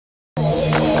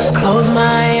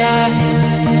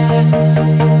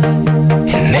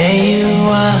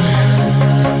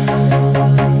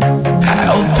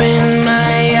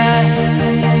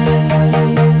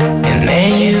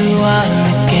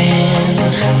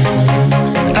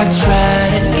try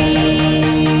to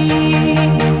eat,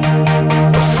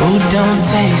 but food don't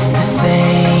taste the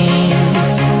same.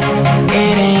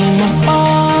 It ain't my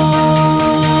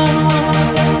fault,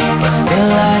 but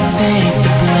still I take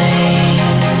the blame.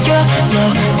 You're no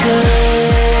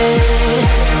good.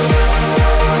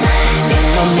 In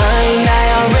my mind I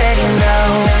already know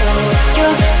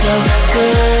you're no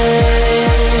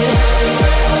good,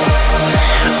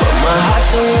 but my heart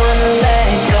don't wanna let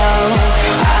it go.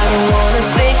 I don't wanna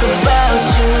think about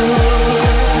you,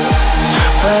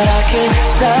 but I can't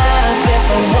stop if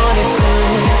I wanted to.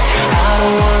 I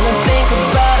don't wanna think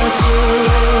about you,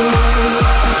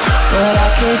 but I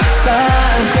can't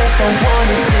stop if I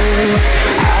wanted to.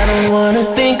 I don't wanna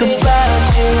think about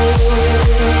you,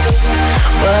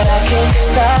 but I can't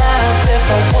stop if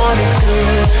I wanted to.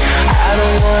 I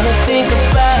don't wanna think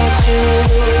about you,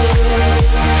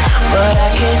 but I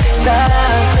can't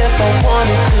stop if I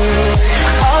wanted to.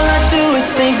 All I do is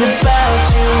think about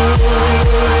you,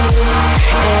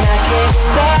 and I can't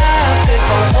stop if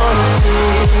I wanted to.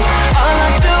 All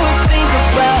I do is think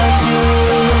about you,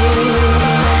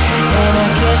 and I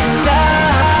can't stop.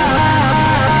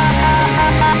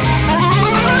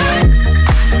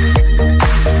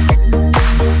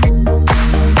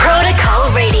 Protocol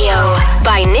Radio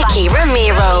by Nicky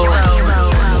Romero.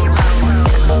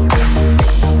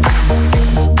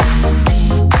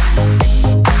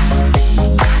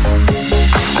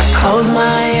 Close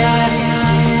my eyes,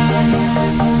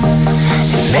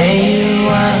 and there you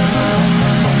are.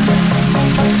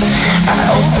 I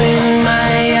open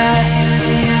my eyes,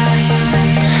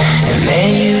 and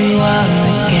there you are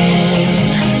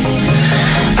again.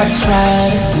 I try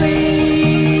to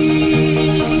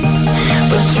sleep,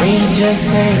 but dreams just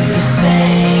ain't the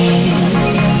same.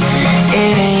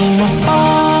 It ain't my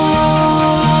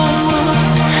fault,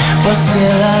 but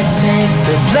still I take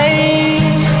the blame.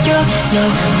 You're no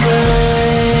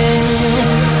good.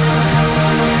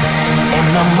 In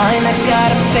my mind I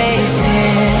gotta face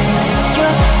it.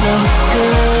 You're no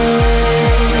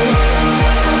good,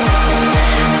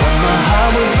 but my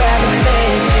heart would rather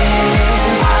fake it.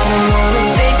 I don't wanna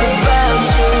think about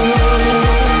you,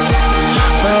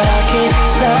 but I can't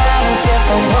stop if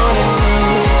I wanted to.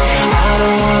 I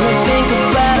don't wanna think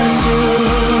about you,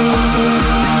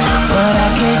 but I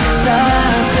can't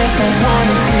stop if I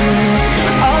wanted to.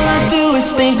 All I do is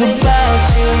think about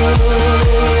you.